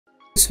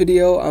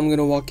video, I'm going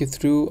to walk you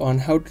through on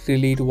how to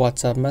delete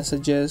WhatsApp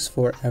messages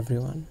for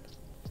everyone.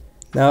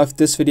 Now, if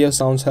this video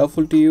sounds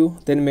helpful to you,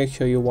 then make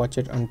sure you watch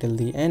it until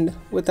the end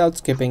without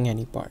skipping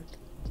any part.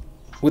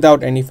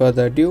 Without any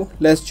further ado,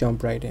 let's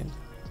jump right in.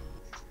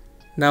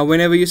 Now,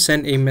 whenever you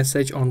send a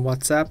message on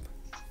WhatsApp,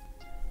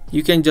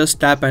 you can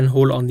just tap and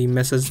hold on the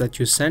message that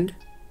you send,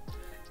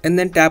 and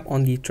then tap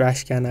on the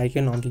trash can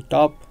icon on the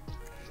top.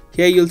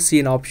 Here you'll see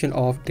an option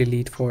of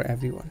delete for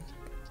everyone.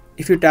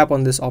 If you tap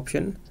on this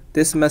option,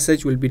 this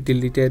message will be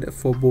deleted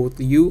for both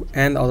you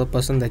and the other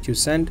person that you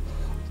send,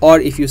 or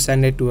if you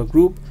send it to a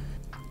group,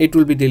 it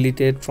will be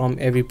deleted from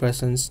every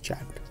person's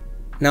chat.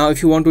 Now,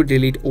 if you want to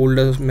delete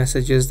older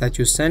messages that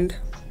you send,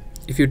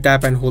 if you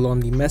tap and hold on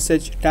the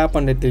message, tap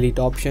on the delete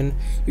option,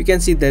 you can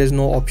see there is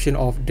no option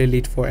of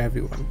delete for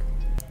everyone.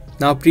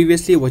 Now,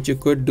 previously what you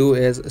could do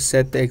is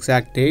set the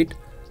exact date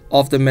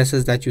of the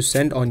message that you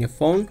sent on your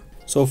phone.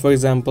 So for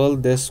example,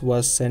 this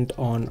was sent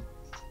on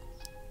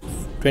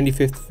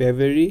 25th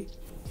February.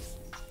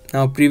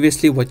 Now,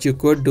 previously what you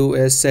could do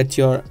is set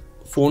your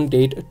phone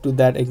date to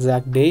that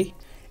exact day,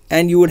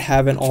 and you would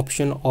have an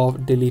option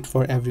of delete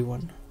for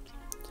everyone.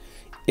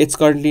 It's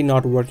currently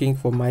not working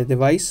for my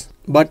device,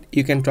 but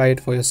you can try it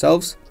for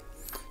yourselves.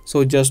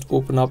 So just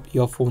open up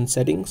your phone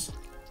settings,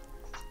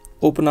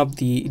 open up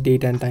the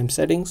date and time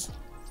settings,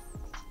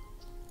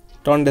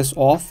 turn this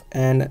off,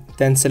 and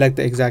then select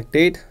the exact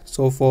date.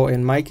 So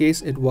in my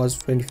case, it was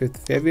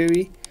 25th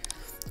February.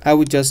 I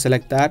would just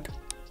select that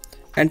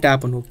and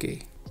tap on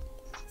OK.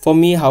 For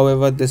me,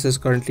 however, this is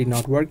currently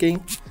not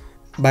working.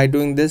 By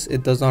doing this,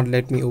 it does not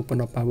let me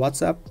open up my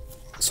WhatsApp.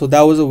 So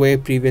that was a way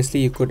previously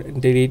you could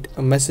delete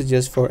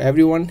messages for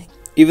everyone,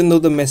 even though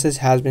the message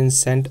has been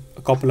sent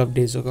a couple of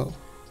days ago.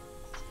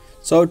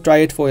 So try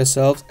it for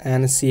yourself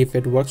and see if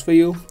it works for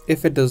you.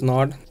 If it does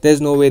not, there's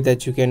no way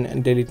that you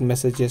can delete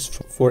messages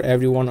for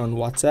everyone on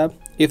WhatsApp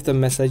if the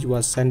message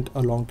was sent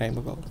a long time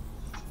ago.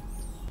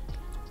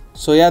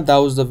 So yeah, that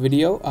was the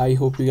video. I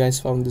hope you guys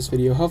found this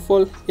video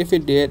helpful. If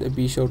it did,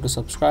 be sure to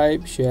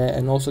subscribe, share,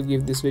 and also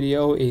give this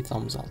video a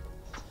thumbs up.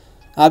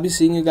 I'll be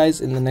seeing you guys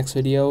in the next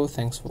video.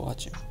 Thanks for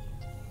watching.